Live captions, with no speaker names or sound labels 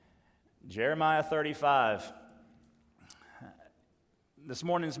Jeremiah 35. This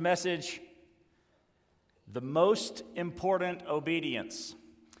morning's message, the most important obedience.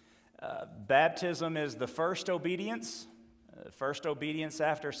 Baptism is the first obedience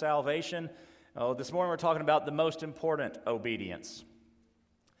after salvation. This morning we're talking about the most important obedience.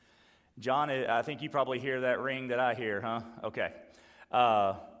 John, I think you probably hear that ring that I hear, huh? Okay.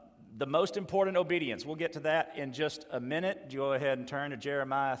 The most important obedience. We'll get to that in just a minute. Go ahead and turn to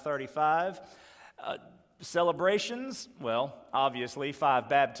Jeremiah 35. Celebrations, well, obviously, 5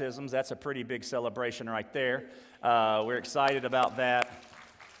 baptisms. That's a pretty big celebration right there. We're excited about that.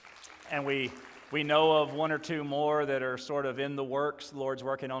 And we know of 1 or 2 more that are sort of in the works. The Lord's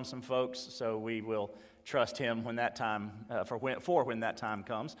working on some folks, so we will trust Him when that time, for when that time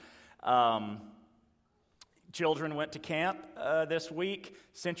comes. Children went to camp this week.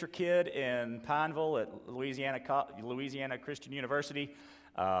 Central Kid in Pineville at Louisiana Christian University.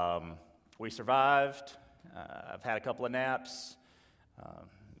 We survived. I've had a couple of naps.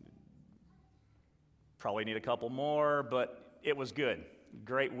 Probably need a couple more, but it was good.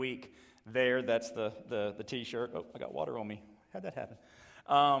 Great week there. That's the T-shirt. Oh, I got water on me. How'd that happen?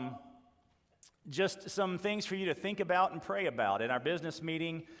 Just some things for you to think about and pray about. In our business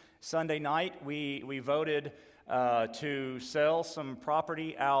meeting Sunday night, we voted to sell some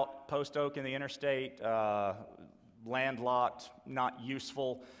property out Post Oak in the interstate, landlocked, not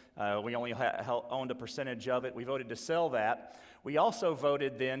useful. We only owned a percentage of it. We voted to sell that. We also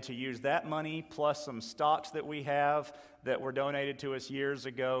voted then to use that money plus some stocks that we have that were donated to us years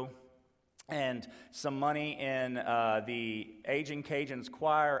ago, and some money in the Aging Cajuns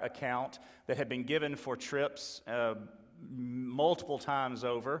Choir account that had been given for trips multiple times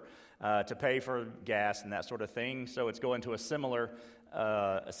over to pay for gas and that sort of thing. So it's going to a similar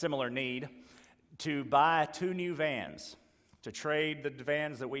need to buy 2 new vans, to trade the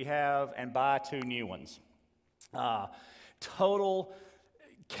vans that we have and buy 2 new ones. Total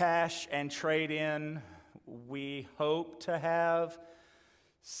cash and trade-in, we hope to have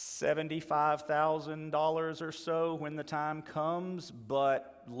 $75,000 or so when the time comes,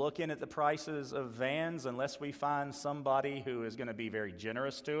 but looking at the prices of vans, unless we find somebody who is going to be very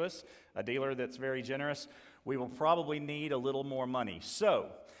generous to us, a dealer that's very generous, we will probably need a little more money. So,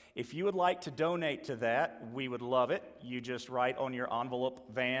 if you would like to donate to that, we would love it. You just write on your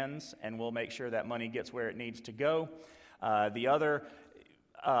envelope vans, and we'll make sure that money gets where it needs to go. The other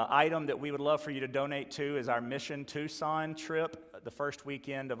item that we would love for you to donate to is our Mission Tucson trip the first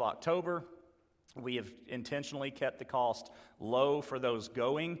weekend of October. We have intentionally kept the cost low for those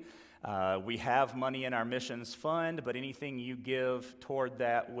going. We have money in our missions fund, but anything you give toward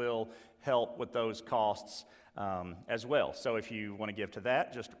that will help with those costs as well. So if you want to give to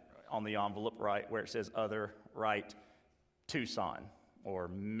that, just on the envelope right where it says other, write Tucson or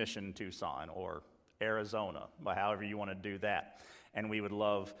Mission Tucson or Arizona, however you want to do that. And we would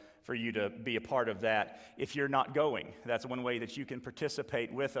love for you to be a part of that if you're not going. That's one way that you can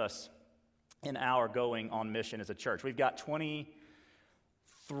participate with us in our going on mission as a church. We've got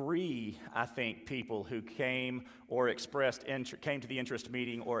 23, I think, people who came or came to the interest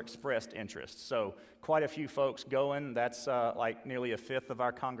meeting or expressed interest. So quite a few folks going. That's like nearly a fifth of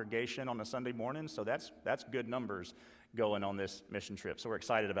our congregation on a Sunday morning. So that's good numbers going on this mission trip. So we're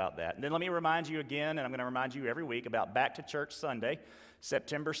excited about that. And then let me remind you again, and I'm going to remind you every week, about Back to Church Sunday,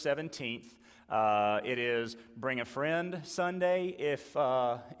 September 17th. It is Bring a Friend Sunday. It's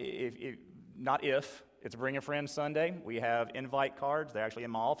Bring a Friend Sunday. We have invite cards. They're actually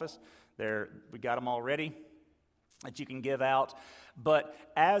in my office. We got them already that you can give out. But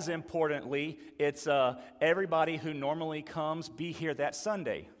as importantly, it's everybody who normally comes, be here that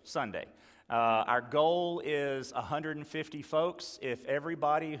Sunday. Our goal is 150 folks. If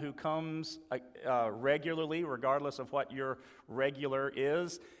everybody who comes regularly, regardless of what your regular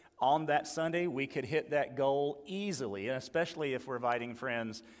is, on that Sunday, we could hit that goal easily, and especially if we're inviting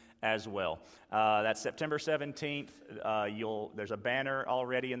friends as well. That's September 17th. There's a banner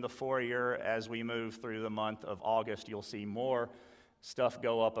already in the foyer. As we move through the month of August, you'll see more stuff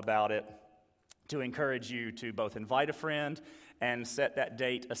go up about it to encourage you to both invite a friend and set that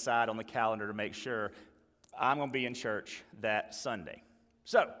date aside on the calendar to make sure I'm going to be in church that Sunday.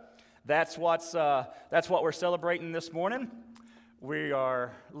 So that's what we're celebrating this morning. We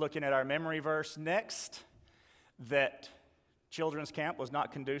are looking at our memory verse next. That children's camp was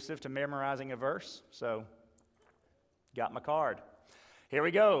not conducive to memorizing a verse, so got my card. Here we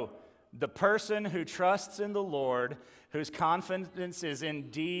go. The person who trusts in the Lord, whose confidence is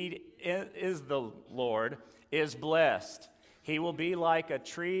indeed is the Lord, is blessed. He will be like a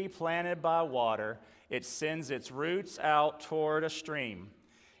tree planted by water. It sends its roots out toward a stream.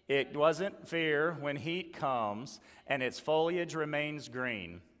 It doesn't fear when heat comes, and its foliage remains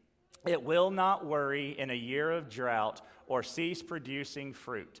green. It will not worry in a year of drought or cease producing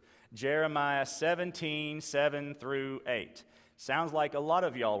fruit. Jeremiah 17:7-8. Sounds like a lot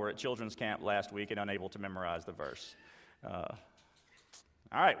of y'all were at children's camp last week and unable to memorize the verse. All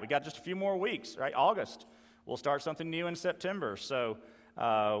right, we got just a few more weeks, right? August. We'll start something new in September, so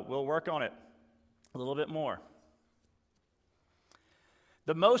we'll work on it a little bit more.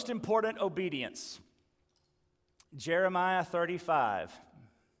 The most important obedience, Jeremiah 35.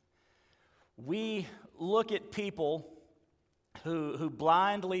 We look at people who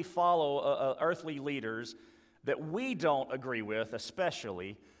blindly follow earthly leaders that we don't agree with,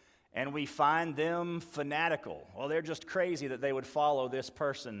 especially, and we find them fanatical. Well, they're just crazy that they would follow this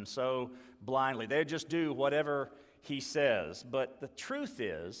person so blindly. They just do whatever he says. But the truth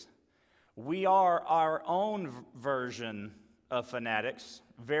is, we are our own version of fanatics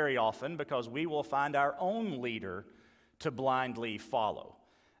very often because we will find our own leader to blindly follow.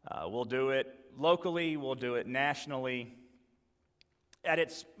 We'll do it locally, we'll do it nationally. At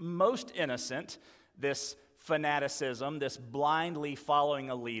its most innocent, this fanaticism, this blindly following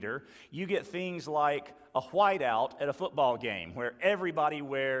a leader, you get things like a whiteout at a football game where everybody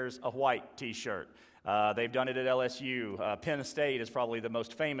wears a white t-shirt. They've done it at LSU. Penn State is probably the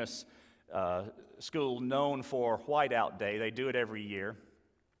most famous school known for Whiteout Day. They do it every year.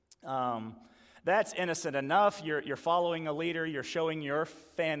 That's innocent enough. You're following a leader. You're showing your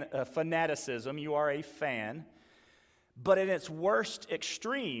fanaticism. You are a fan. But in its worst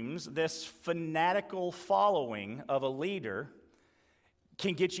extremes, this fanatical following of a leader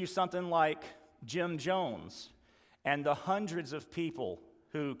can get you something like Jim Jones and the hundreds of people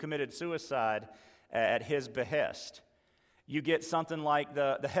who committed suicide at his behest. You get something like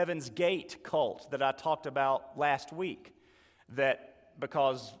the Heaven's Gate cult that I talked about last week, that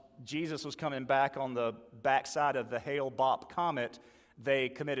because Jesus was coming back on the backside of the Hale-Bopp comet, they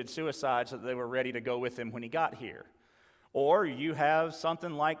committed suicide so that they were ready to go with him when he got here. Or you have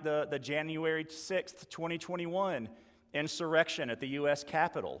something like the January 6th, 2021 insurrection at the U.S.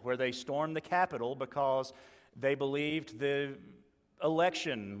 Capitol, where they stormed the Capitol because they believed the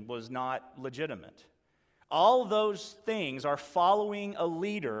election was not legitimate. All those things are following a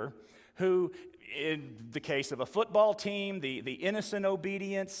leader who, in the case of a football team, the innocent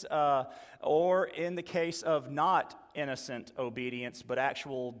obedience, or in the case of not innocent obedience, but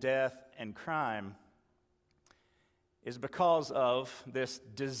actual death and crime, is because of this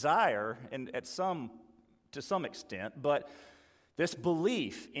desire, and to some extent, but this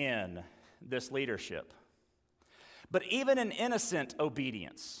belief in this leadership. But even an innocent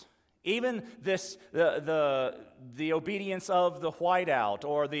obedience, even this the obedience of the whiteout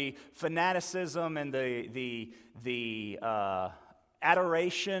or the fanaticism and the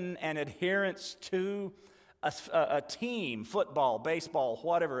adoration and adherence to a team, football, baseball,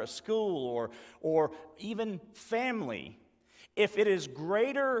 whatever, a school, or even family, if it is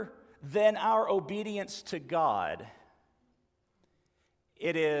greater than our obedience to God,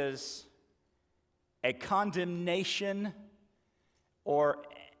 it is a condemnation or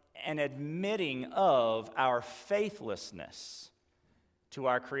an admitting of our faithlessness to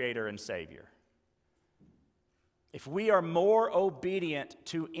our Creator and Savior. If we are more obedient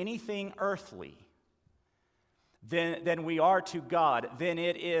to anything earthly than we are to God, then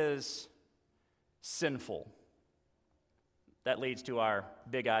it is sinful. That leads to our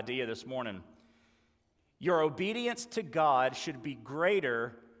big idea this morning. Your obedience to God should be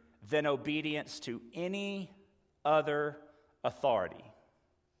greater than obedience to any other authority.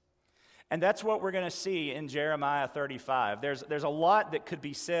 And that's what we're going to see in Jeremiah 35. There's a lot that could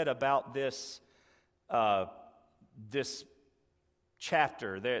be said about this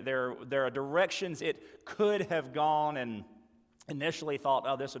chapter. There are directions it could have gone, and initially thought,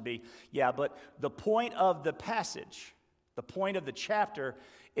 oh, this would be, but the point of the passage, the point of the chapter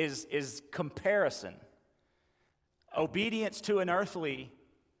is comparison. Obedience to an earthly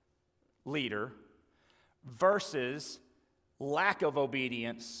leader versus lack of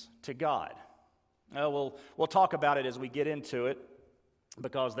obedience to God. We'll talk about it as we get into it,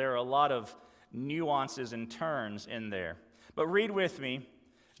 because there are a lot of nuances and turns in there. But read with me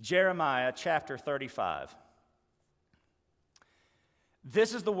Jeremiah chapter 35.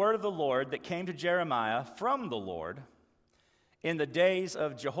 This is the word of the Lord that came to Jeremiah from the Lord in the days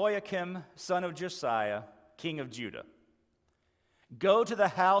of Jehoiakim, son of Josiah, king of Judah. Go to the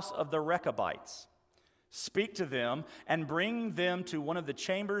house of the Rechabites, speak to them, and bring them to one of the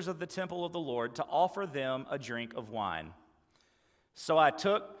chambers of the temple of the Lord to offer them a drink of wine. So I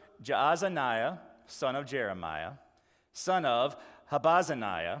took Jaazaniah, son of Jeremiah, son of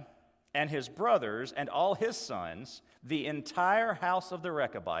Habazaniah, and his brothers and all his sons, the entire house of the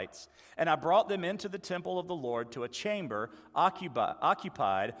Rechabites, and I brought them into the temple of the Lord to a chamber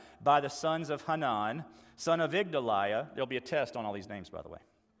occupied by the sons of Hanan, son of Igdaliah. There'll be a test on all these names, by the way,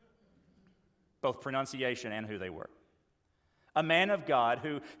 both pronunciation and who they were. A man of God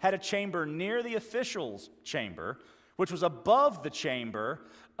who had a chamber near the official's chamber, which was above the chamber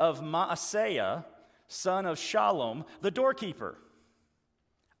of Maaseiah, son of Shallum, the doorkeeper.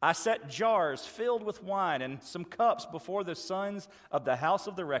 I set jars filled with wine and some cups before the sons of the house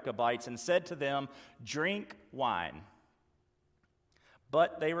of the Rechabites and said to them, "Drink wine."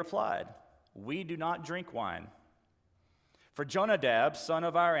 But they replied, "We do not drink wine." For Jonadab, son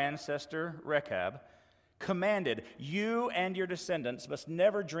of our ancestor Rechab, commanded, "You and your descendants must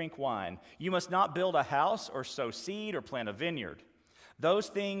never drink wine. You must not build a house or sow seed or plant a vineyard. Those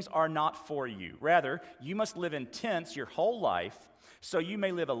things are not for you. Rather, you must live in tents your whole life, so you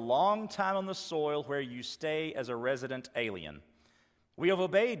may live a long time on the soil where you stay as a resident alien." We have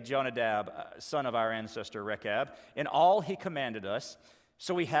obeyed Jonadab, son of our ancestor Rechab, in all he commanded us,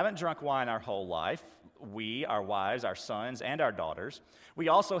 so we haven't drunk wine our whole life, we, our wives, our sons, and our daughters. We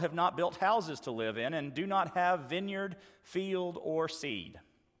also have not built houses to live in and do not have vineyard, field, or seed.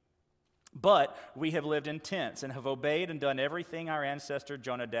 But we have lived in tents and have obeyed and done everything our ancestor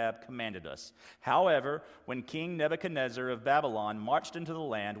Jonadab commanded us. However, when King Nebuchadnezzar of Babylon marched into the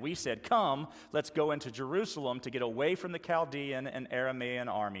land, we said, "Come, let's go into Jerusalem to get away from the Chaldean and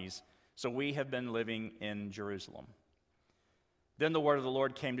Aramean armies." So we have been living in Jerusalem. Then the word of the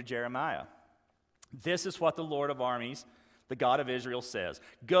Lord came to Jeremiah. "This is what the Lord of armies, the God of Israel, says.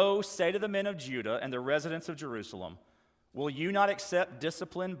 Go, say to the men of Judah and the residents of Jerusalem, will you not accept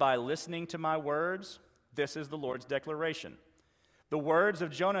discipline by listening to my words? This is the Lord's declaration. The words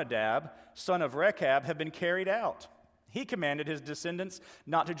of Jonadab, son of Rechab, have been carried out. He commanded his descendants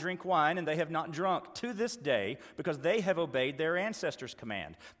not to drink wine, and they have not drunk to this day, because they have obeyed their ancestors'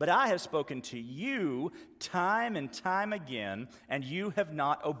 command. But I have spoken to you time and time again, and you have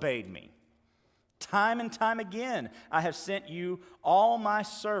not obeyed me. Time and time again, I have sent you all my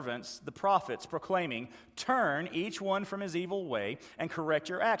servants, the prophets, proclaiming, 'Turn each one from his evil way and correct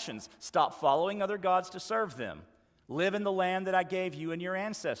your actions. Stop following other gods to serve them. Live in the land that I gave you and your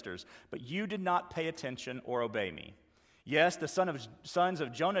ancestors.' But you did not pay attention or obey me. Yes, the sons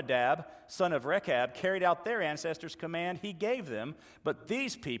of Jonadab, son of Rechab, carried out their ancestors' command he gave them, but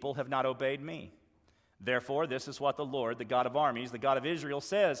these people have not obeyed me. Therefore, this is what the Lord, the God of armies, the God of Israel,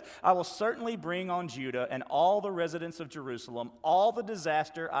 says. I will certainly bring on Judah and all the residents of Jerusalem all the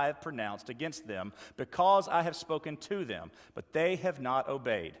disaster I have pronounced against them, because I have spoken to them, but they have not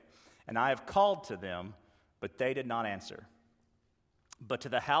obeyed. And I have called to them, but they did not answer. But to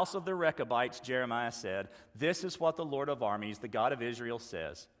the house of the Rechabites, Jeremiah said, This is what the Lord of armies, the God of Israel,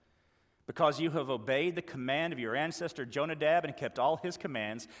 says. Because you have obeyed the command of your ancestor Jonadab and kept all his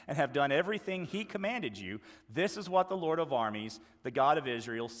commands and have done everything he commanded you, this is what the Lord of armies, the God of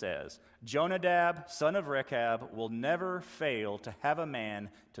Israel, says. Jonadab, son of Rechab, will never fail to have a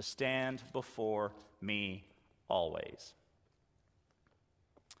man to stand before me always.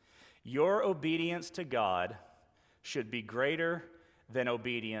 Your obedience to God should be greater than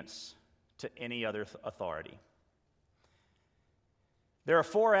obedience to any other authority. There are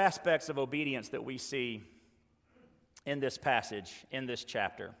 4 aspects of obedience that we see in this passage, in this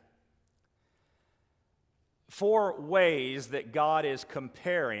chapter. 4 ways that God is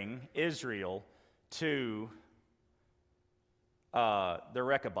comparing Israel to the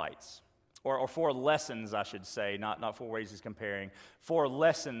Rechabites. Or 4 lessons, I should say, not 4 ways he's comparing. 4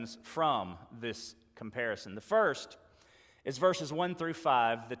 lessons from this comparison. The first is verses 1 through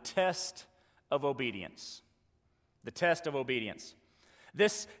 5, the test of obedience. The test of obedience.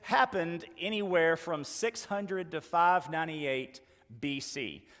 This happened anywhere from 600 to 598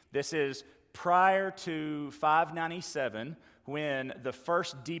 BC. This is prior to 597, when the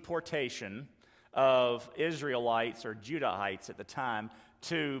first deportation of Israelites or Judahites at the time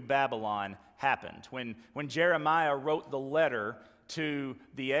to Babylon happened. When Jeremiah wrote the letter to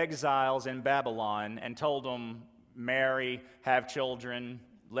the exiles in Babylon and told them, marry, have children,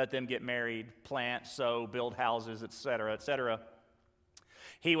 let them get married, plant, sow, build houses, etc., etc.,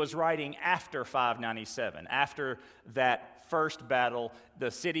 he was writing after 597. After that first battle, the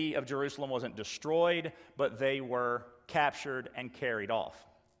city of Jerusalem wasn't destroyed, but they were captured and carried off.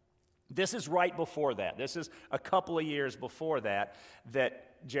 This is right before that. This is a couple of years before that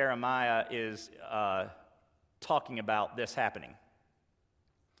Jeremiah is talking about this happening.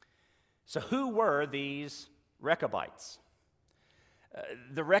 So who were these Rechabites?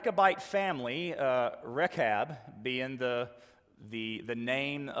 The Rechabite family, Rechab being the the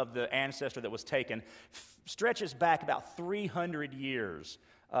name of the ancestor that was taken, stretches back about 300 years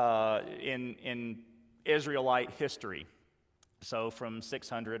in Israelite history. So from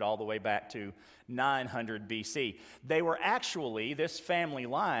 600 all the way back to 900 BC. They were actually, this family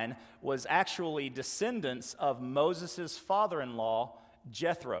line was actually descendants of Moses' father-in-law,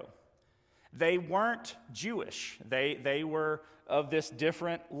 Jethro. They weren't Jewish. They were of this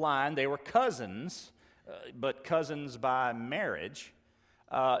different line. They were cousins, but cousins by marriage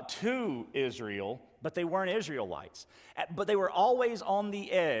to Israel, but they weren't Israelites. But they were always on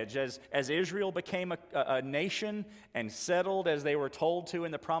the edge as Israel became a nation and settled as they were told to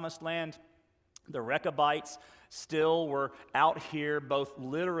in the Promised Land. The Rechabites still were out here, both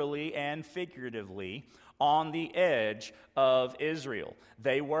literally and figuratively, on the edge of Israel.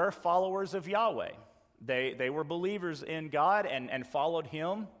 They were followers of Yahweh. They were believers in God and followed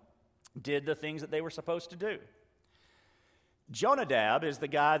Him, did the things that they were supposed to do. Jonadab is the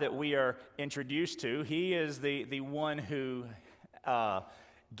guy that we are introduced to. He is the one who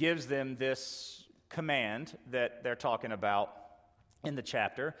gives them this command that they're talking about in the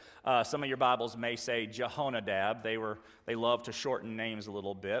chapter. Some of your Bibles may say Jehonadab. They love to shorten names a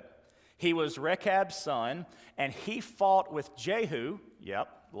little bit. He was Rechab's son, and he fought with Jehu. Yep,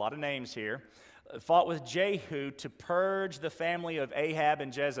 a lot of names here. Fought with Jehu to purge the family of Ahab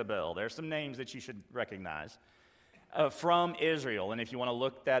and Jezebel. There's some names that you should recognize. From Israel. And if you want to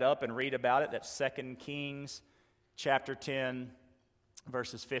look that up and read about it, that's 2 Kings chapter 10,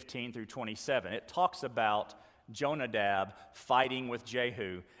 verses 15 through 27. It talks about Jonadab fighting with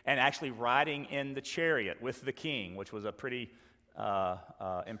Jehu and actually riding in the chariot with the king, which was a pretty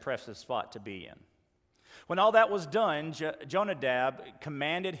impressive spot to be in. When all that was done, Jonadab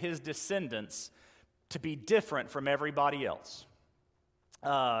commanded his descendants to be different from everybody else,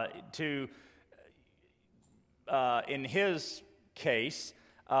 in his case,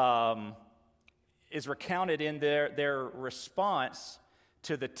 is recounted in their response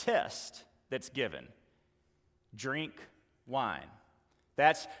to the test that's given. Drink wine.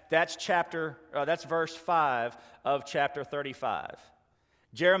 That's verse 5 of chapter 35.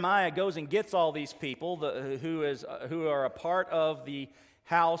 Jeremiah goes and gets all these people who are a part of the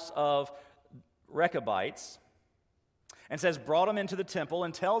house of Rechabites and says, brought them into the temple,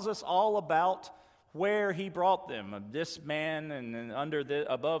 and tells us all about where he brought them, this man and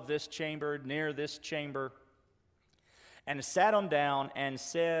above this chamber, near this chamber, and sat them down and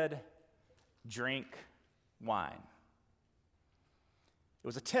said, drink wine. It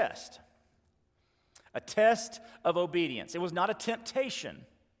was a test of obedience. It was not a temptation.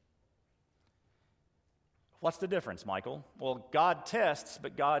 What's the difference, Michael? Well, God tests,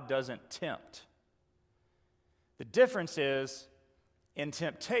 but God doesn't tempt. The difference is, in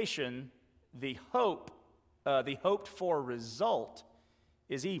temptation, the hoped for result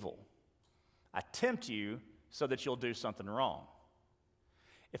is evil. I tempt you so that you'll do something wrong.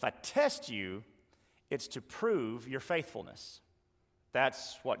 If I test you, it's to prove your faithfulness.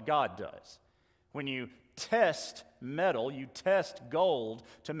 That's what God does. When you test metal, you test gold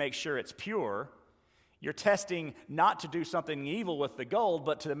to make sure it's pure. You're testing not to do something evil with the gold,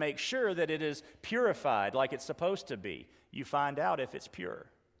 but to make sure that it is purified like it's supposed to be. You find out if it's pure.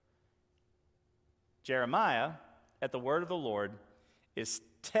 Jeremiah, at the word of the Lord, is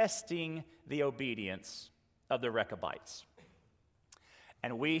testing the obedience of the Rechabites.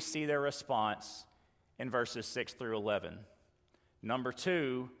 And we see their response in verses 6 through 11. Number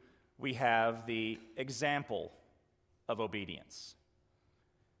 2, we have the example of obedience.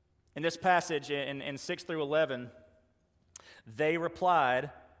 In this passage, in 6 through 11, they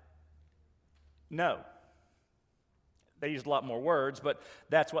replied, no. They used a lot more words, but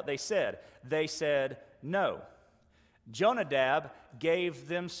that's what they said. They said no. Jonadab gave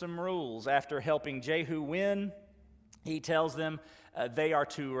them some rules after helping Jehu win. He tells them they are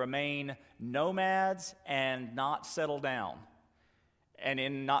to remain nomads and not settle down. And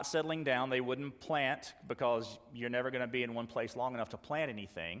in not settling down, they wouldn't plant, because you're never going to be in one place long enough to plant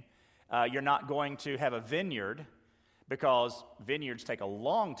anything. You're not going to have a vineyard, because vineyards take a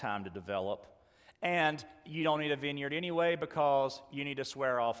long time to develop. And you don't need a vineyard anyway, because you need to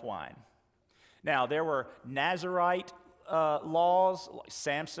swear off wine. Now, there were Nazirite laws.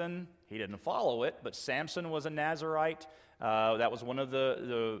 Samson, he didn't follow it, but Samson was a Nazirite. That was one of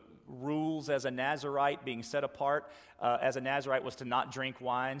the rules as a Nazirite, being set apart as a Nazirite, was to not drink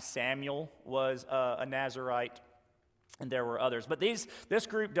wine. Samuel was a Nazirite, and there were others. But this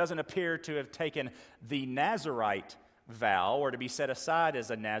group doesn't appear to have taken the Nazirite vow or to be set aside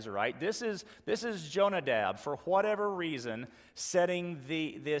as a Nazirite. This is Jonadab, for whatever reason, setting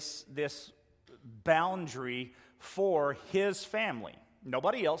this boundary for his family.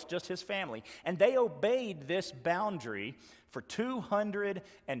 Nobody else, just his family. And they obeyed this boundary for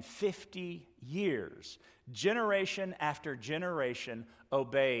 250 years. Generation after generation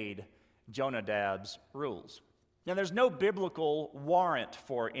obeyed Jonadab's rules. Now, there's no biblical warrant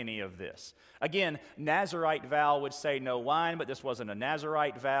for any of this. Again, Nazirite vow would say no wine, but this wasn't a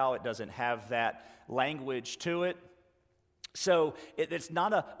Nazirite vow. It doesn't have that language to it. So it's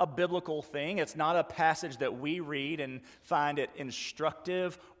not a biblical thing. It's not a passage that we read and find it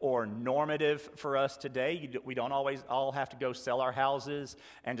instructive or normative for us today. We don't always all have to go sell our houses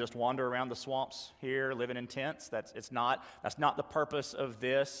and just wander around the swamps here, living in tents. That's not the purpose of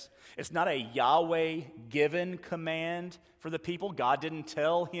this. It's not a Yahweh-given command for the people. God didn't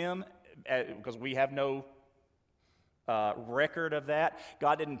tell him, because we have no record of that.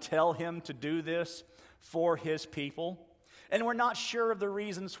 God didn't tell him to do this for his people. And we're not sure of the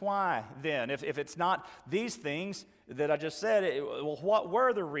reasons why then. If it's not these things that I just said, well, what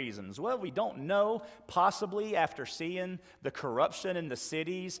were the reasons? Well, we don't know. Possibly after seeing the corruption in the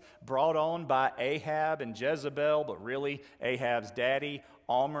cities brought on by Ahab and Jezebel, but really Ahab's daddy,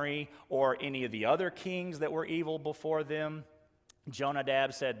 Omri, or any of the other kings that were evil before them,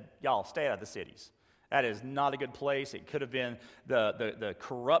 Jonadab said, y'all, stay out of the cities. That is not a good place. It could have been the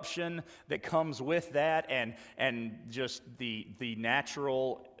corruption that comes with that, and just the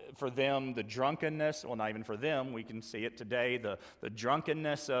natural, for them, the drunkenness. Well, not even for them. We can see it today, the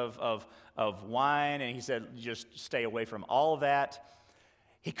drunkenness of wine. And he said, just stay away from all of that.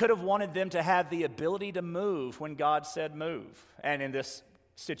 He could have wanted them to have the ability to move when God said move. And in this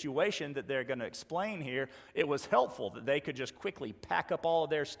situation that they're going to explain here, it was helpful that they could just quickly pack up all of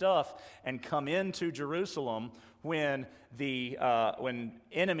their stuff and come into Jerusalem when when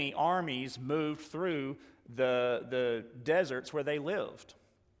enemy armies moved through the deserts where they lived.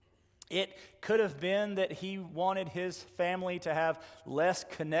 It could have been that he wanted his family to have less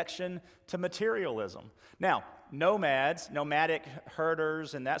connection to materialism. Now, nomadic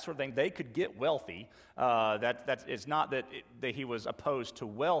herders and that sort of thing, they could get wealthy. It's not that he was opposed to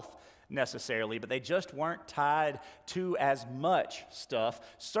wealth necessarily, but they just weren't tied to as much stuff,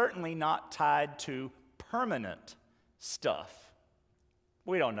 certainly not tied to permanent stuff.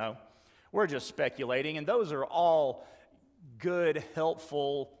 We don't know. We're just speculating, and those are all good,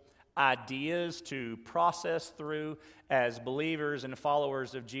 helpful ideas to process through as believers and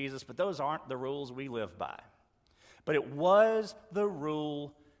followers of Jesus, but those aren't the rules we live by. But it was the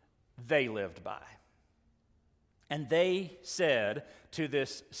rule they lived by. And they said to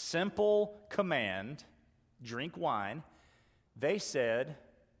this simple command, drink wine, they said,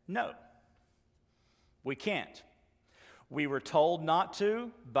 no, we can't. We were told not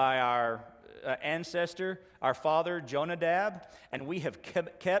to by our ancestor, our father Jonadab, and we have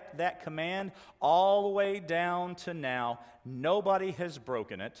kept that command all the way down to now. Nobody has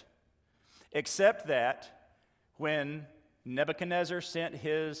broken it, except that when Nebuchadnezzar sent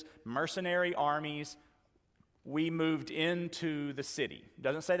his mercenary armies, we moved into the city. It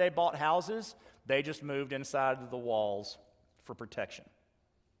doesn't say they bought houses, they just moved inside of the walls for protection.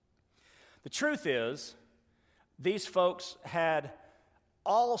 The truth is, these folks had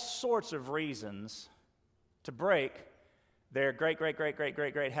all sorts of reasons to break their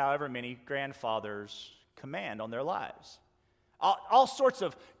great, however many grandfathers' command on their lives. All sorts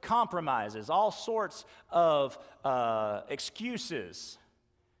of compromises, all sorts of excuses,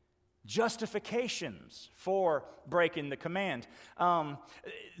 justifications for breaking the command.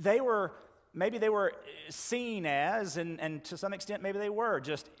 Maybe they were seen as, and to some extent maybe they were,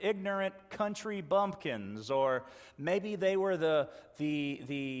 just ignorant country bumpkins, or maybe they were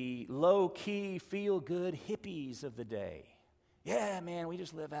the low-key, feel-good hippies of the day. Yeah, man, we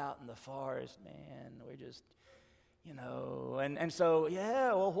just live out in the forest, man. We're just, and so,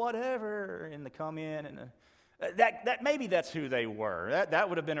 yeah, well, whatever, and they come in, and that maybe that's who they were. That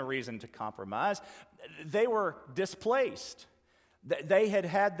would have been a reason to compromise. They were displaced. They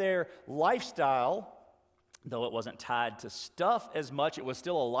had their lifestyle, though it wasn't tied to stuff as much, it was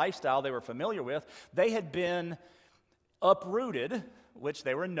still a lifestyle they were familiar with. They had been uprooted, which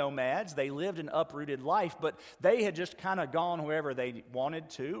they were nomads. They lived an uprooted life, but they had just kind of gone wherever they wanted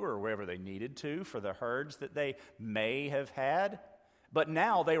to or wherever they needed to for the herds that they may have had. But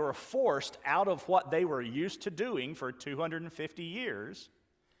now they were forced out of what they were used to doing for 250 years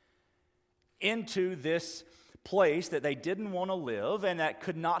into this place that they didn't want to live, and that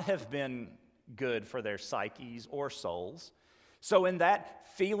could not have been good for their psyches or souls. So in that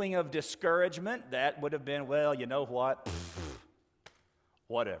feeling of discouragement, that would have been, well, you know what?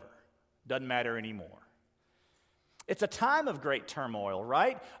 Whatever. Doesn't matter anymore. It's a time of great turmoil,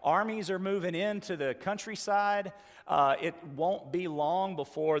 right? Armies are moving into the countryside. It won't be long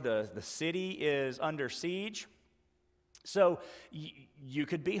before the city is under siege. So you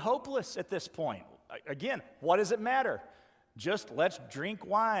could be hopeless at this point. Again, what does it matter? Just let's drink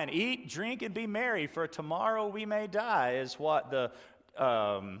wine, eat, drink, and be merry, for tomorrow we may die, is what the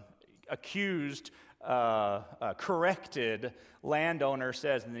accused, corrected landowner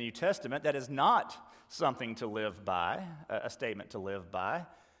says in the New Testament. That is not something to live by, a statement to live by,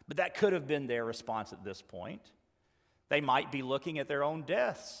 but that could have been their response at this point. They might be looking at their own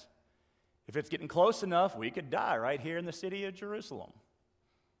deaths. If it's getting close enough, we could die right here in the city of Jerusalem.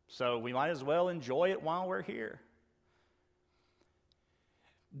 So we might as well enjoy it while we're here.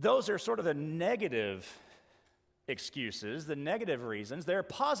 Those are sort of the negative excuses, the negative reasons. There are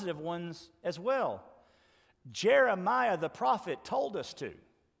positive ones as well. Jeremiah the prophet told us to.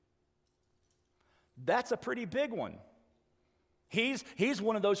 That's a pretty big one. He's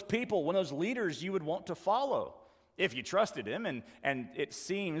one of those people, one of those leaders you would want to follow if you trusted him, and it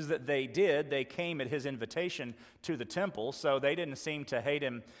seems that they did. They came at his invitation to the temple, so they didn't seem to hate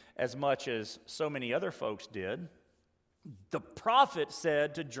him as much as so many other folks did. The prophet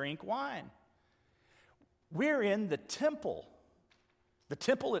said to drink wine. We're in the temple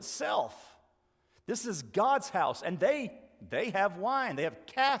itself. This is God's house, and they have wine. They have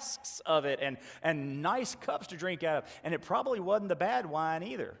casks of it and nice cups to drink out of, and it probably wasn't the bad wine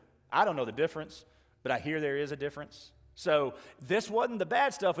either. I don't know the difference, but I hear there is a difference. So this wasn't the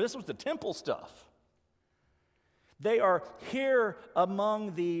bad stuff, this was the temple stuff. They are here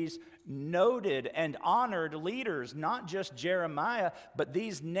among these noted and honored leaders, not just Jeremiah, but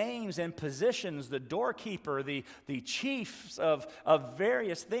these names and positions, the doorkeeper, the chiefs of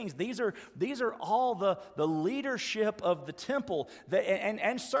various things. These are all the leadership of the temple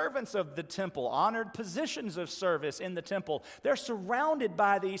and servants of the temple, honored positions of service in the temple. They're surrounded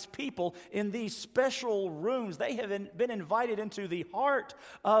by these people in these special rooms. They have been invited into the heart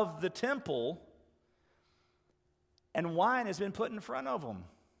of the temple, and wine has been put in front of them.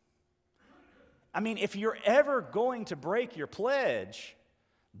 I mean, if you're ever going to break your pledge,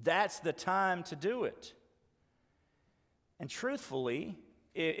 that's the time to do it. And truthfully,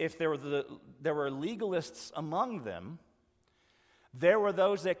 if there were legalists among them, there were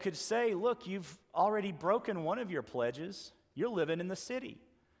those that could say, look, you've already broken one of your pledges. You're living in the city.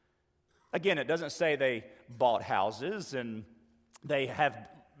 Again, it doesn't say they bought houses and they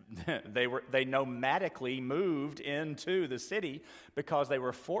nomadically moved into the city because they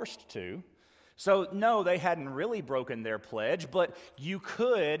were forced to. So no, they hadn't really broken their pledge, but you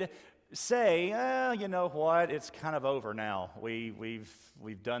could say, you know what, it's kind of over now. We've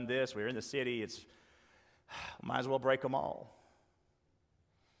done this, we're in the city, might as well break them all.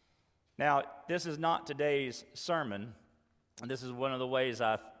 Now, this is not today's sermon, and this is one of the ways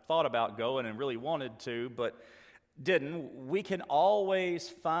I thought about going and really wanted to, but didn't. We can always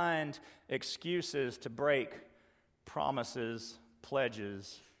find excuses to break promises,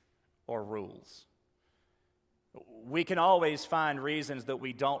 pledges, or rules. We can always find reasons that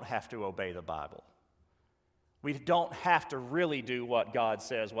we don't have to obey the Bible. We don't have to really do what God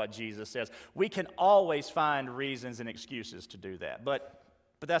says, what Jesus says. We can always find reasons and excuses to do that. But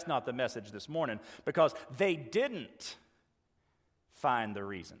that's not the message this morning, because they didn't find the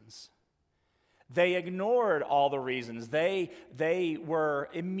reasons. They ignored all the reasons. They were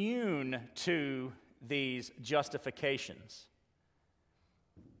immune to these justifications.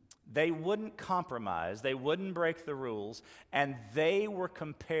 They wouldn't compromise. They wouldn't break the rules. And they were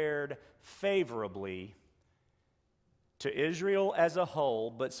compared favorably to Israel as a whole,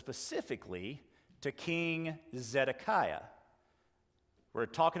 but specifically to King Zedekiah. We're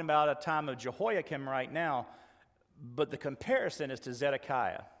talking about a time of Jehoiakim right now, but the comparison is to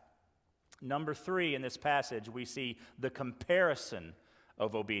Zedekiah. Number 3 in this passage, we see the comparison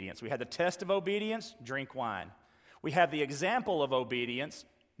of obedience. We had the test of obedience, drink wine. We have the example of obedience,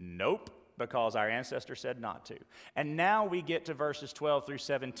 nope, because our ancestor said not to. And now we get to verses 12 through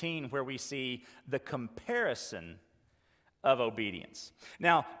 17 where we see the comparison of obedience.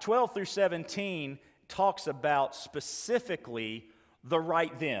 Now, 12 through 17 talks about specifically the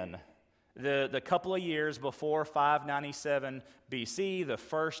right then. The couple of years before 597 BC, the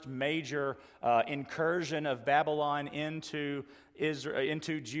first major incursion of Babylon into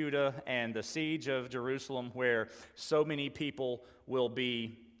Judah and the siege of Jerusalem, where so many people will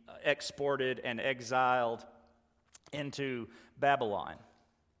be exported and exiled into Babylon.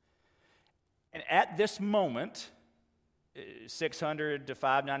 And at this moment, 600 to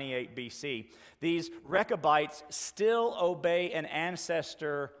 598 BC, these Rechabites still obey an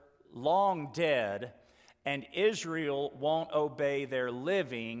ancestor long dead, and Israel won't obey their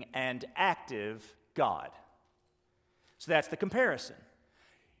living and active God. So that's the comparison.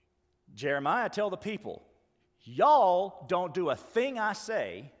 Jeremiah, tell the people, y'all don't do a thing I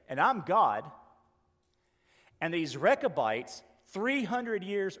say, and I'm God. And these Rechabites, 300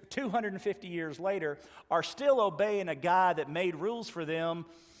 years, 250 years later, are still obeying a guy that made rules for them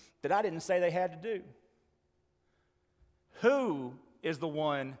that I didn't say they had to do. Who is the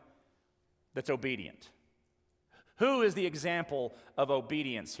one that's obedient? Who is the example of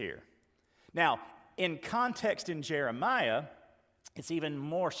obedience here? Now, in context in Jeremiah, it's even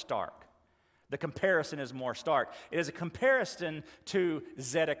more stark. The comparison is more stark. It is a comparison to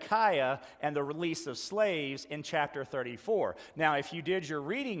Zedekiah and the release of slaves in chapter 34. Now, if you did your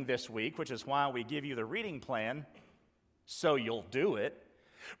reading this week, which is why we give you the reading plan, so you'll do it,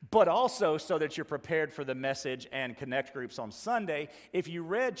 but also so that you're prepared for the message and connect groups on Sunday, if you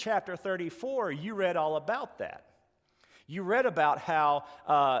read chapter 34, you read all about that. You read about how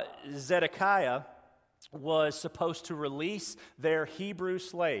Zedekiah was supposed to release their Hebrew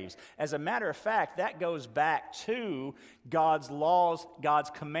slaves. As a matter of fact, that goes back to God's laws,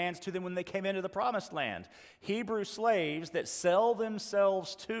 God's commands to them when they came into the promised land. Hebrew slaves that sell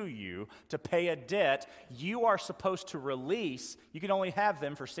themselves to you to pay a debt, you are supposed to release. You can only have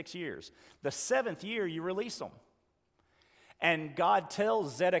them for 6 years. The 7th year, you release them. And God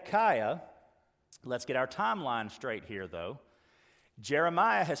tells Zedekiah, let's get our timeline straight here, though.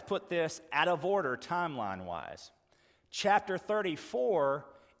 Jeremiah has put this out of order timeline-wise. Chapter 34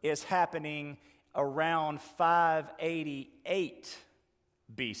 is happening around 588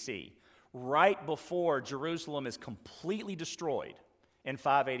 BC, right before Jerusalem is completely destroyed in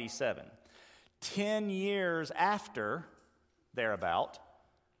 587. 10 years after, thereabout,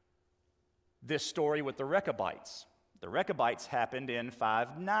 this story with the Rechabites. The Rechabites happened in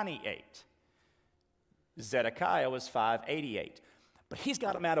 598. Zedekiah was 588. But he's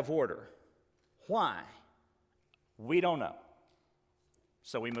got them out of order. Why? We don't know.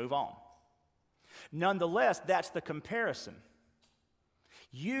 So we move on. Nonetheless, that's the comparison.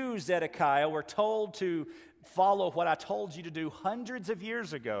 You, Zedekiah, were told to follow what I told you to do hundreds of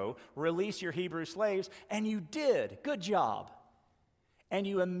years ago, release your Hebrew slaves, and you did. Good job. And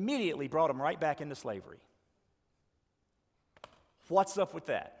you immediately brought them right back into slavery. What's up with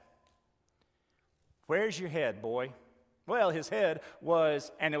that? Where's your head, boy? Well, his head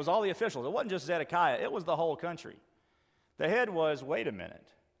was, and it was all the officials. It wasn't just Zedekiah. It was the whole country. The head was, wait a minute.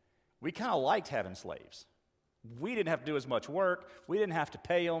 We kind of liked having slaves. We didn't have to do as much work. We didn't have to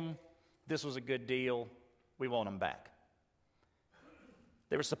pay them. This was a good deal. We want them back.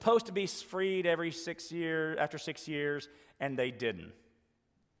 They were supposed to be freed after 6 years, and they didn't.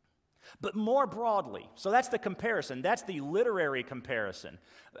 But more broadly, so that's the comparison. That's the literary comparison.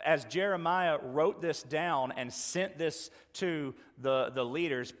 As Jeremiah wrote this down and sent this to the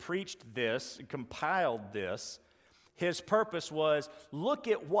leaders, preached this, compiled this, his purpose was, look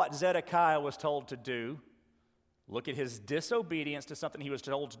at what Zedekiah was told to do. Look at his disobedience to something he was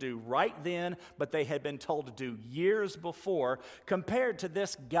told to do right then, but they had been told to do years before, compared to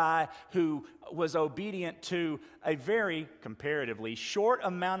this guy who was obedient to a very, comparatively, short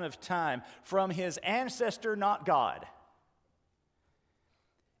amount of time from his ancestor, not God.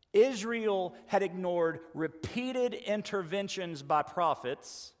 Israel had ignored repeated interventions by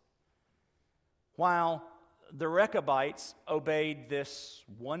prophets, while the Rechabites obeyed this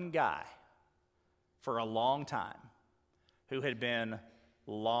one guy for a long time, who had been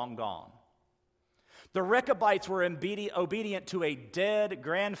long gone. The Rechabites were obedient to a dead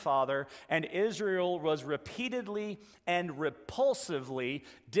grandfather, and Israel was repeatedly and repulsively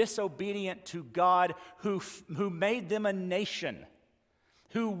disobedient to God who made them a nation,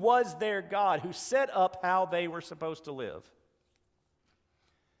 who was their God, who set up how they were supposed to live.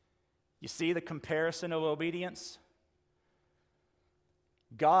 You see the comparison of obedience?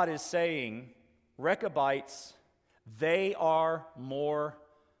 God is saying, Rechabites, they are more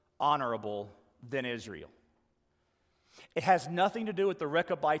honorable than Israel. It has nothing to do with the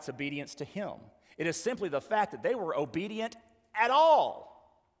Rechabites' obedience to him. It is simply the fact that they were obedient at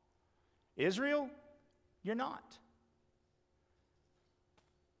all. Israel, you're not.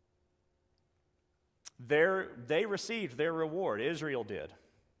 They received their reward. Israel did.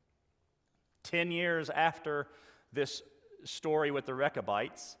 10 years after this story with the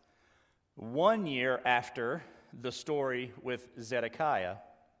Rechabites, 1 year after the story with Zedekiah,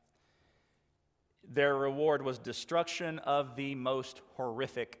 their reward was destruction of the most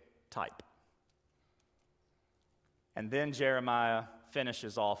horrific type. And then Jeremiah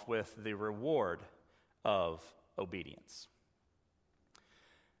finishes off with the reward of obedience.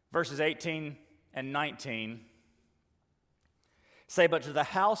 Verses 18 and 19 say, "But to the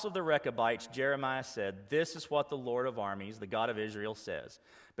house of the Rechabites, Jeremiah said, 'This is what the Lord of armies, the God of Israel, says.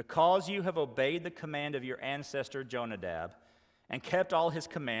 Because you have obeyed the command of your ancestor Jonadab and kept all his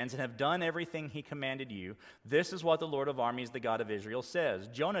commands and have done everything he commanded you, this is what the Lord of armies, the God of Israel, says.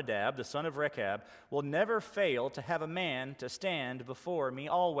 Jonadab, the son of Rechab, will never fail to have a man to stand before me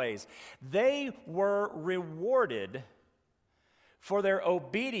always.'" They were rewarded for their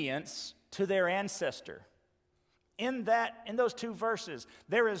obedience to their ancestor. In those two verses,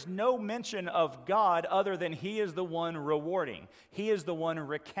 there is no mention of God other than He is the one rewarding. He is the one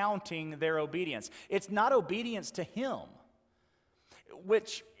recounting their obedience. It's not obedience to Him,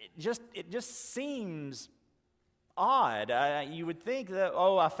 which it just seems odd. You would think that,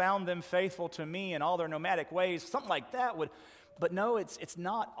 I found them faithful to me in all their nomadic ways. Something like that would, but no, it's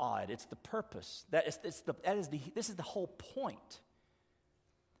not odd. It's the purpose. This is the whole point.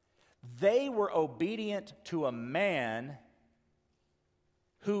 They were obedient to a man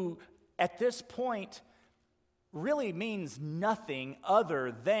who, at this point, really means nothing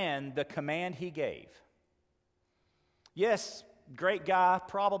other than the command he gave. Yes, great guy,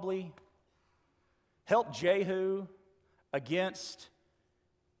 probably. Helped Jehu against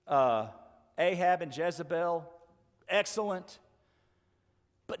Ahab and Jezebel. Excellent.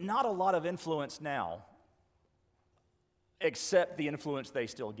 But not a lot of influence now, except the influence they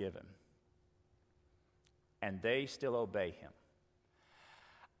still give him. And they still obey him.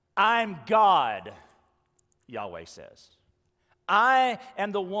 "I'm God," Yahweh says. "I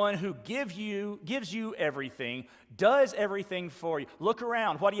am the one who gives you everything, does everything for you. Look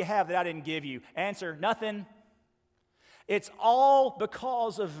around. What do you have that I didn't give you?" Answer, nothing. It's all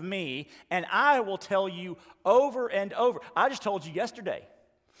because of me, and I will tell you over and over. I just told you yesterday.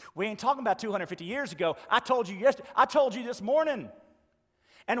 We ain't talking about 250 years ago. I told you yesterday. I told you this morning.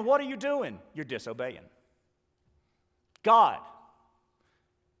 And what are you doing? You're disobeying God.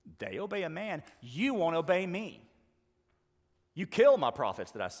 They obey a man. You won't obey me. You kill my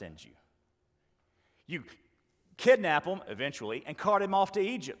prophets that I send you. You kidnap them eventually and cart him off to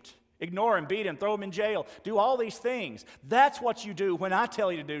Egypt. Ignore him, beat him, throw him in jail. Do all these things. That's what you do when I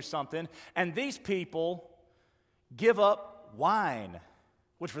tell you to do something. And these people give up wine,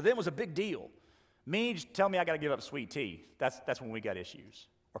 which for them was a big deal. Me, just tell me I got to give up sweet tea. That's when we got issues.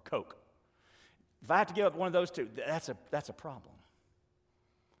 Or Coke. If I have to give up one of those two, that's a problem.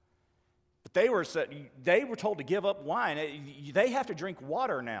 But they were told to give up wine. They have to drink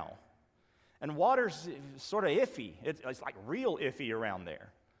water now. And water's sort of iffy. It's like real iffy around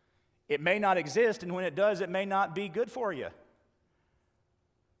there. It may not exist, and when it does, it may not be good for you.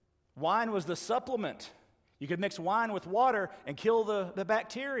 Wine was the supplement. You could mix wine with water and kill the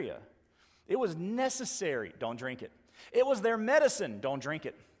bacteria. It was necessary. Don't drink it. It was their medicine. Don't drink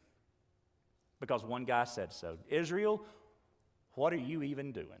it. Because one guy said so. Israel, what are you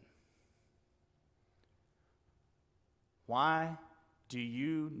even doing? Why do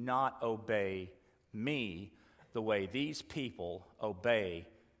you not obey me the way these people obey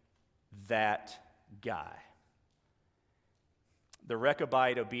that guy? The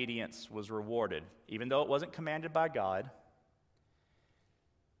Rechabite obedience was rewarded. Even though it wasn't commanded by God,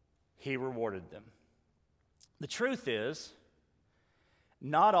 he rewarded them. The truth is,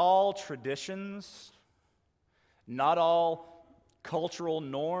 not all traditions, not all cultural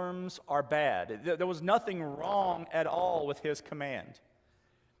norms are bad. There was nothing wrong at all with his command.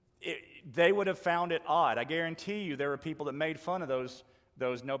 They would have found it odd. I guarantee you there were people that made fun of those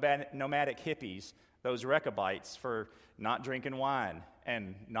nomadic hippies, those Rechabites, for not drinking wine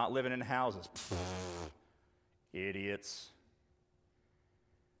and not living in houses. Idiots.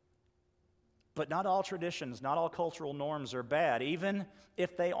 But not all traditions, not all cultural norms are bad, even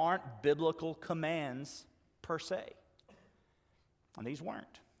if they aren't biblical commands per se. And these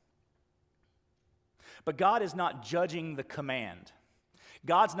weren't. But God is not judging the command.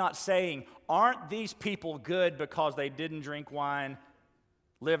 God's not saying, aren't these people good because they didn't drink wine,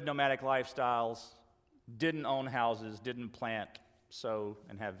 lived nomadic lifestyles, didn't own houses, didn't plant, sow,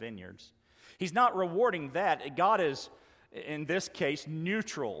 and have vineyards. He's not rewarding that. God is, in this case,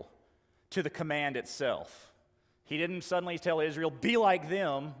 neutral to the command itself. He didn't suddenly tell Israel, be like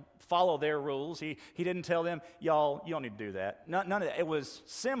them, follow their rules. He didn't tell them, y'all, you don't need to do that. None of that. It was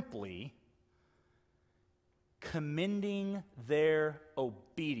simply commending their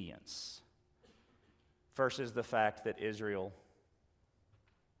obedience versus the fact that Israel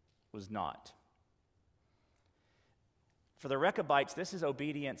was not. For the Rechabites, this is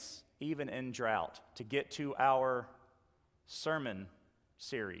obedience even in drought. To get to our sermon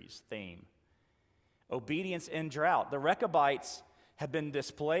series theme. Obedience in drought. The Rechabites have been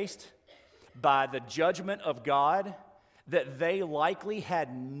displaced by the judgment of God that they likely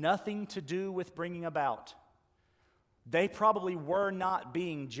had nothing to do with bringing about. They probably were not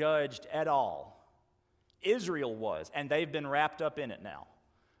being judged at all. Israel was, and they've been wrapped up in it now.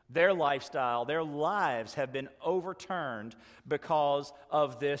 Their lifestyle, their lives have been overturned because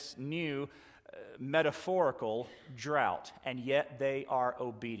of this new metaphorical drought, and yet they are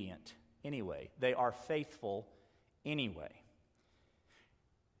obedient anyway. They are faithful anyway.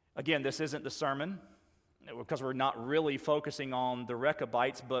 Again, this isn't the sermon because we're not really focusing on the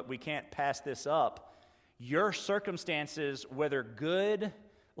Rechabites, but we can't pass this up. Your circumstances, whether good,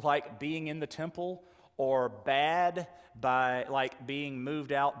 like being in the temple, or bad, by like being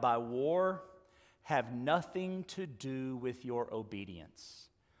moved out by war, have nothing to do with your obedience.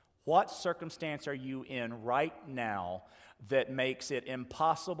 What circumstance are you in right now that makes it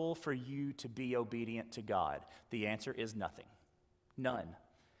impossible for you to be obedient to God? The answer is nothing. None.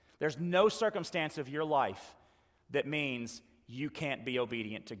 There's no circumstance of your life that means you can't be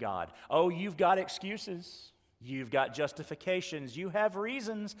obedient to God. Oh, you've got excuses. You've got justifications. You have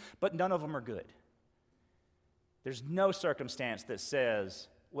reasons, but none of them are good. There's no circumstance that says,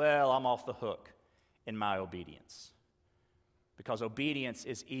 well, I'm off the hook in my obedience. Because obedience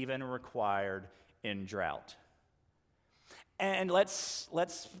is even required in drought. And let's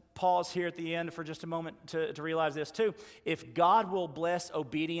pause here at the end for just a moment to realize this too. If God will bless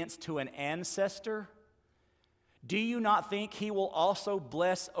obedience to an ancestor, do you not think he will also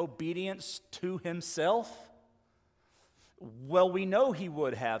bless obedience to himself? Well, we know he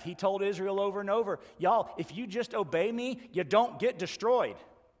would have. He told Israel over and over, y'all, if you just obey me, you don't get destroyed.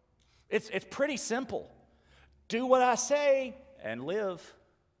 It's pretty simple. Do what I say and live.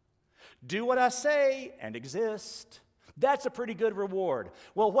 Do what I say and exist. That's a pretty good reward.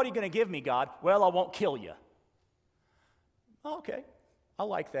 Well, what are you going to give me, God? Well, I won't kill you. Okay, I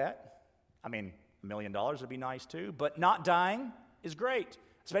like that. I mean, $1 million would be nice too, but not dying is great.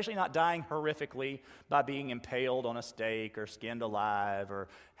 Especially not dying horrifically by being impaled on a stake or skinned alive or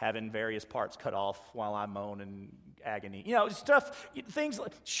having various parts cut off while I moan in agony. You know, stuff, things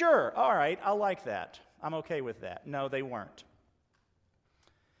like, sure, all right, I like that. I'm okay with that. No, they weren't.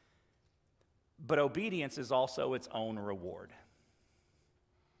 But obedience is also its own reward.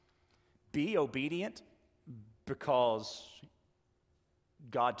 Be obedient because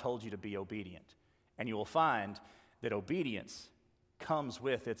God told you to be obedient. And you will find that obedience comes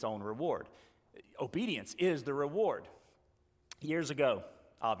with its own reward. Obedience is the reward. Years ago,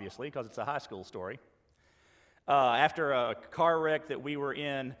 obviously, because it's a high school story, after a car wreck that we were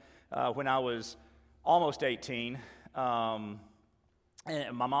in when I was almost 18, and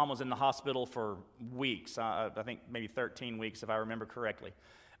my mom was in the hospital for weeks, I think maybe 13 weeks if I remember correctly.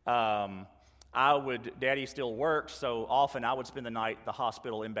 Daddy still worked, so often I would spend the night at the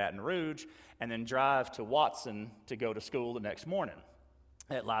hospital in Baton Rouge and then drive to Watson to go to school the next morning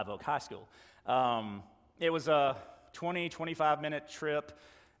at Live Oak High School. It was a 25-minute trip.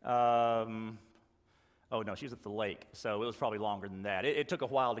 Oh, no, she was at the lake, so it was probably longer than that. It took a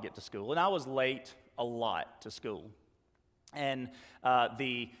while to get to school, and I was late a lot to school. And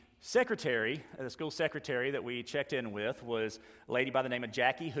the school secretary that we checked in with was a lady by the name of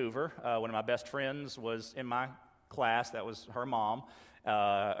Jackie Hoover. One of my best friends was in my class. That was her mom.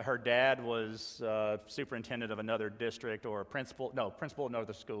 Her dad was superintendent of another district or principal of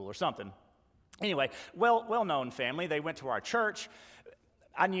another school or something. Anyway, well-known family. They went to our church.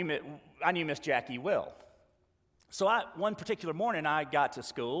 I knew Miss Jackie well. So one particular morning, I got to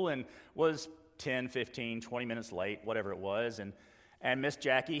school and was 10, 15, 20 minutes late, whatever it was, and Miss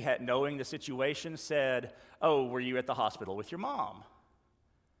Jackie, knowing the situation, said, "Oh, were you at the hospital with your mom?"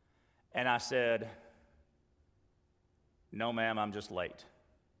 And I said, "No, ma'am, I'm just late."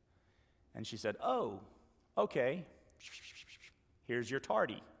 And she said, "Oh, okay. Here's your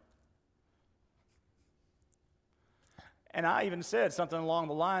tardy." And I even said something along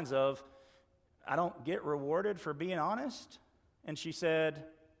the lines of, "I don't get rewarded for being honest?" And she said,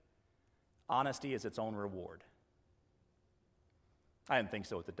 "Honesty is its own reward." I didn't think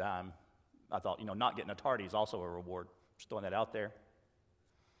so at the time. I thought, not getting a tardy is also a reward. Just throwing that out there.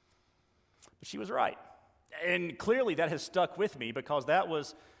 But she was right. And clearly that has stuck with me because that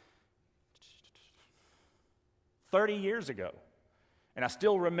was 30 years ago. And I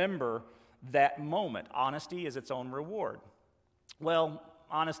still remember that moment. Honesty is its own reward. Well,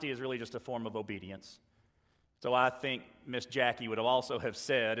 honesty is really just a form of obedience. So I think Miss Jackie would also have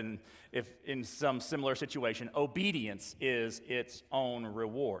said, and if in some similar situation, obedience is its own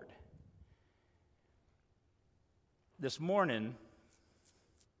reward. This morning,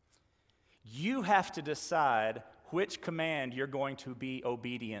 you have to decide which command you're going to be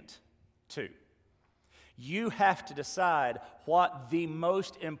obedient two. You have to decide what the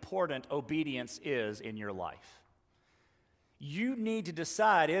most important obedience is in your life. You need to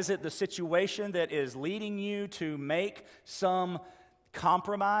decide, is it the situation that is leading you to make some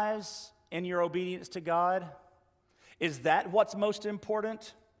compromise in your obedience to God? Is that what's most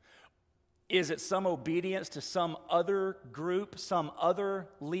important? Is it some obedience to some other group, some other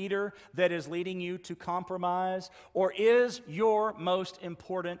leader that is leading you to compromise? Or is your most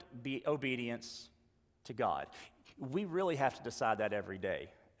important obedience to God? We really have to decide that every day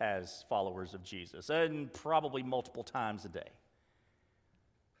as followers of Jesus, and probably multiple times a day.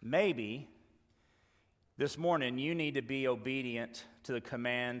 Maybe this morning you need to be obedient to the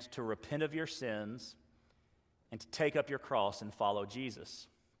command to repent of your sins and to take up your cross and follow Jesus.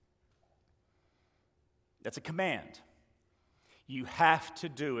 That's a command. You have to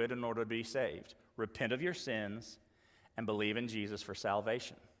do it in order to be saved. Repent of your sins and believe in Jesus for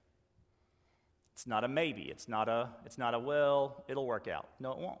salvation. It's not a maybe. It's not a well, it'll work out.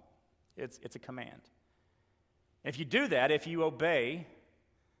 No, it won't. It's a command. If you do that, if you obey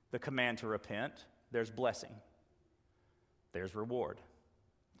the command to repent, there's blessing. There's reward.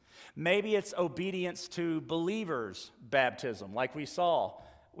 Maybe it's obedience to believers' baptism, like we saw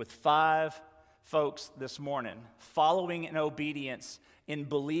with 5 folks this morning, following in obedience in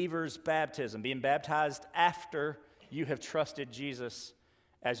believers' baptism, being baptized after you have trusted Jesus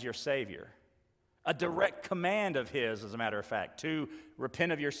as your Savior. A direct command of His, as a matter of fact, to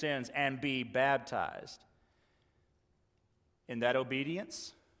repent of your sins and be baptized. In that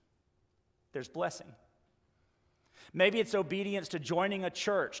obedience, there's blessing. Maybe it's obedience to joining a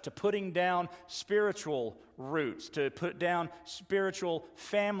church, to putting down spiritual roots, to put down spiritual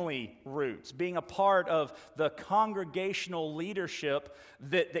family roots, being a part of the congregational leadership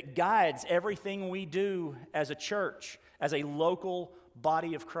that guides everything we do as a church, as a local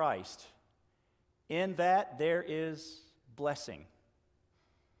body of Christ. In that, there is blessing.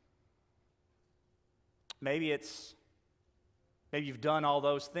 Maybe you've done all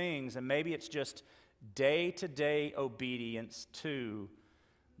those things, and maybe it's just day-to-day obedience to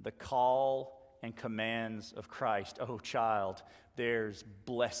the call and commands of Christ. Oh, child, there's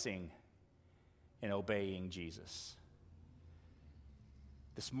blessing in obeying Jesus.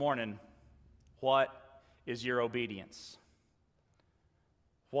 This morning, what is your obedience?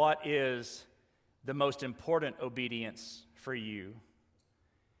 What is the most important obedience for you?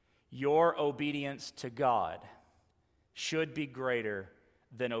 Your obedience to God should be greater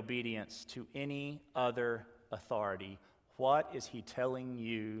than obedience to any other authority. What is He telling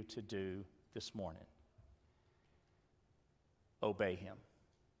you to do this morning? Obey Him,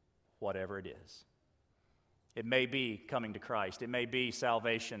 whatever it is. It may be coming to Christ. It may be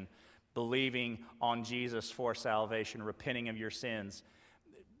salvation, believing on Jesus for salvation, repenting of your sins.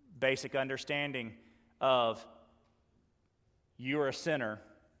 Basic understanding of you are a sinner,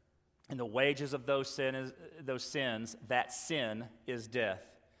 and the wages of those sins, that sin is death.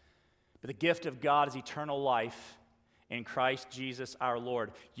 But the gift of God is eternal life in Christ Jesus our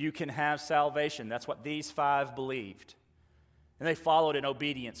Lord. You can have salvation. That's what these 5 believed. And they followed in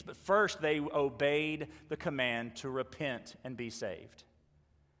obedience. But first they obeyed the command to repent and be saved,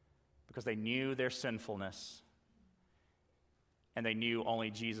 because they knew their sinfulness, and they knew only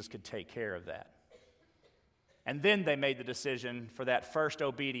Jesus could take care of that. And then they made the decision for that first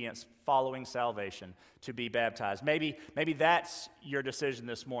obedience following salvation to be baptized. Maybe that's your decision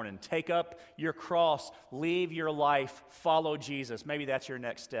this morning. Take up your cross, leave your life, follow Jesus. Maybe that's your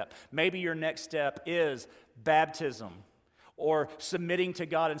next step. Maybe your next step is baptism or submitting to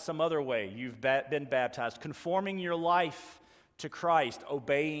God in some other way. You've been baptized, conforming your life to Christ,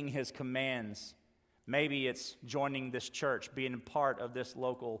 obeying His commands. Maybe it's joining this church, being part of this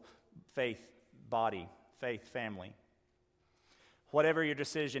local faith body, faith family. Whatever your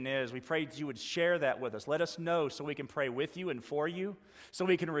decision is, we pray that you would share that with us. Let us know so we can pray with you and for you, so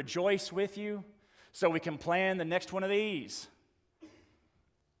we can rejoice with you, so we can plan the next one of these,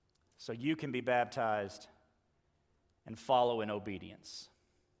 so you can be baptized and follow in obedience.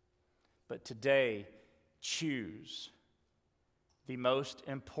 But today, choose the most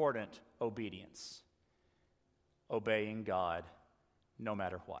important obedience, obeying God no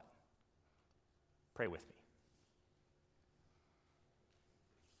matter what. Pray with me.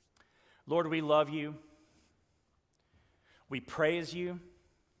 Lord, we love you. We praise you.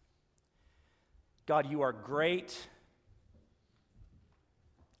 God, you are great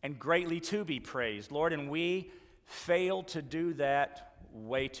and greatly to be praised, Lord, and we fail to do that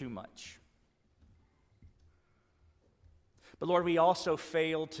way too much. But Lord, we also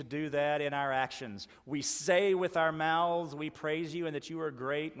fail to do that in our actions. We say with our mouths we praise you and that you are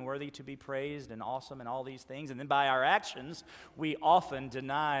great and worthy to be praised and awesome and all these things. And then by our actions, we often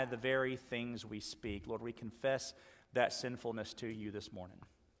deny the very things we speak. Lord, we confess that sinfulness to you this morning.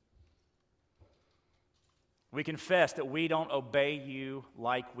 We confess that we don't obey you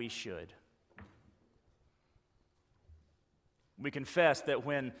like we should. We confess that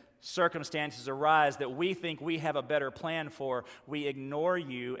when circumstances arise that we think we have a better plan for, we ignore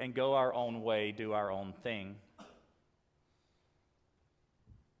you and go our own way, do our own thing.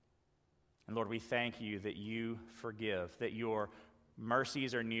 And Lord, we thank you that you forgive, that your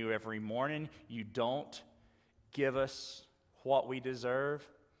mercies are new every morning. You don't give us what we deserve,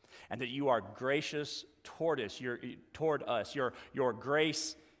 and that you are gracious toward us. Your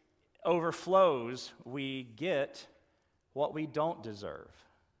grace overflows. We get what we don't deserve.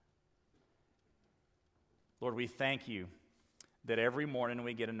 Lord, we thank you that every morning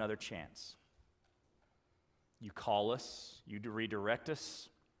we get another chance. You call us, you redirect us.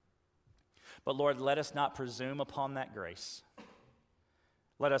 But Lord, let us not presume upon that grace.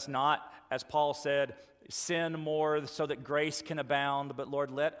 Let us not, as Paul said, sin more so that grace can abound. But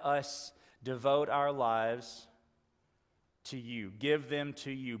Lord, let us devote our lives to you, give them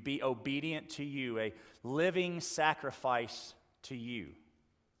to you, be obedient to you, a living sacrifice to you,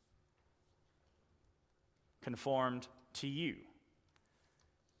 conformed to you,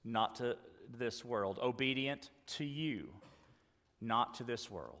 not to this world, obedient to you, not to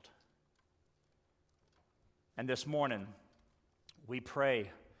this world. And this morning, we pray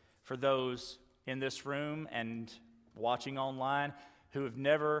for those in this room and watching online who have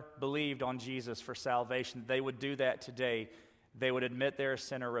never believed on Jesus for salvation. They would do that today. They would admit they're a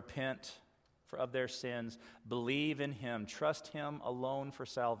sinner, repent of their sins, believe in him, trust him alone for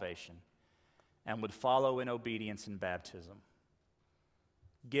salvation, and would follow in obedience in baptism.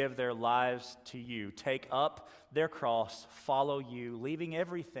 Give their lives to you. Take up their cross, follow you, leaving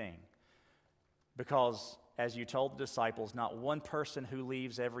everything. Because, as you told the disciples, not one person who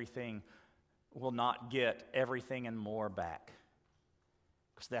leaves everything will not get everything and more back.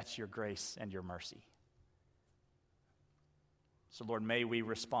 Because that's your grace and your mercy. So, Lord, may we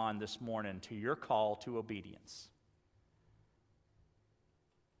respond this morning to your call to obedience.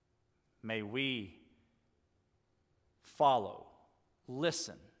 May we follow,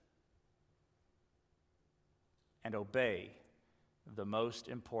 listen, and obey the most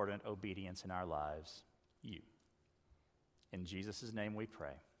important obedience in our lives, you. In Jesus' name we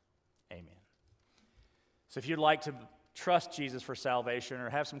pray. Amen. So if you'd like to trust Jesus for salvation or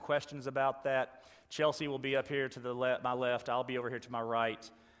have some questions about that, Chelsea will be up here to my left. I'll be over here to my right.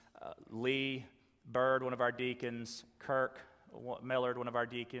 Lee Bird, one of our deacons, Kirk Mellard, one of our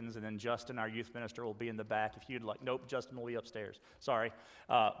deacons, and then Justin, our youth minister, will be in the back. If you'd like, nope, Justin will be upstairs. Sorry.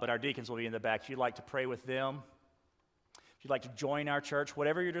 But our deacons will be in the back. If you'd like to pray with them, if you'd like to join our church,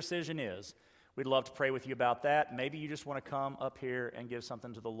 whatever your decision is, we'd love to pray with you about that. Maybe you just want to come up here and give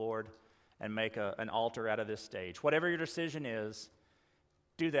something to the Lord and make an altar out of this stage. Whatever your decision is,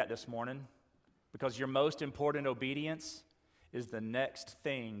 do that this morning, because your most important obedience is the next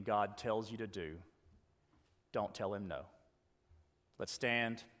thing God tells you to do. Don't tell him no. Let's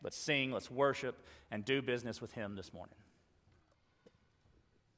stand, let's sing, let's worship, and do business with him this morning.